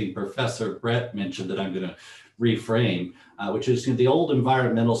something Professor Brett mentioned that I'm going to reframe, which is the old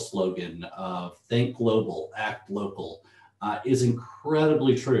environmental slogan of think global, act local. Is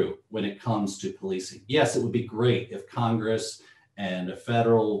incredibly true when it comes to policing. Yes, it would be great if Congress and a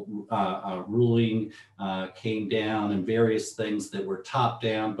federal ruling came down and various things that were top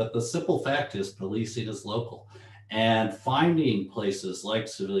down, but the simple fact is policing is local. And finding places like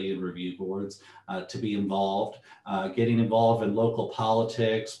civilian review boards to be involved, getting involved in local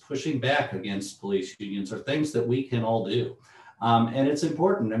politics, pushing back against police unions are things that we can all do. And it's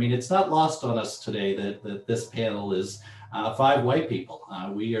important. I mean, it's not lost on us today that this panel is 5 white people.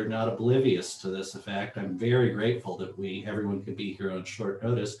 We are not oblivious to this fact. I'm very grateful that everyone could be here on short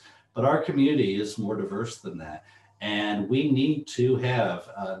notice, but our community is more diverse than that. And we need to have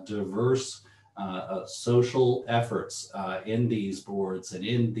diverse social efforts in these boards and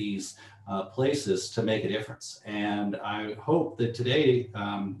in these places to make a difference. And I hope that today,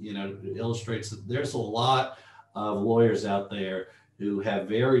 illustrates that there's a lot of lawyers out there who have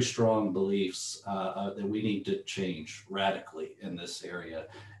very strong beliefs that we need to change radically in this area.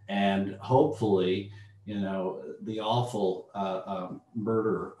 And hopefully, the awful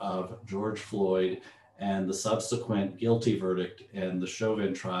murder of George Floyd and the subsequent guilty verdict and the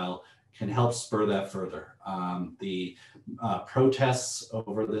Chauvin trial can help spur that further. The Protests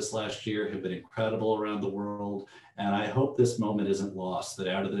over this last year have been incredible around the world. And I hope this moment isn't lost, that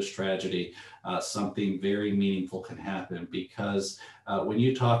out of this tragedy, something very meaningful can happen, because when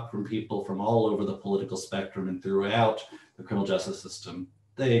you talk from people from all over the political spectrum and throughout the criminal justice system,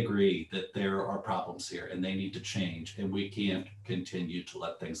 they agree that there are problems here and they need to change, and we can't continue to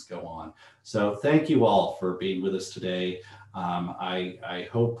let things go on. So thank you all for being with us today. I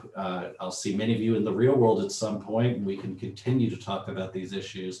hope I'll see many of you in the real world at some point, and we can continue to talk about these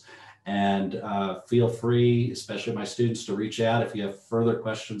issues. And feel free, especially my students, to reach out if you have further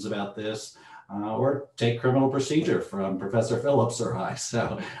questions about this, or take criminal procedure from Professor Phillips or I.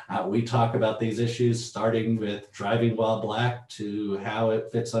 So we talk about these issues, starting with driving while black to how it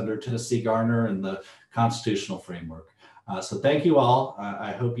fits under Tennessee Garner and the constitutional framework. So thank you all.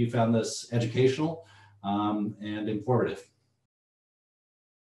 I hope you found this educational and informative.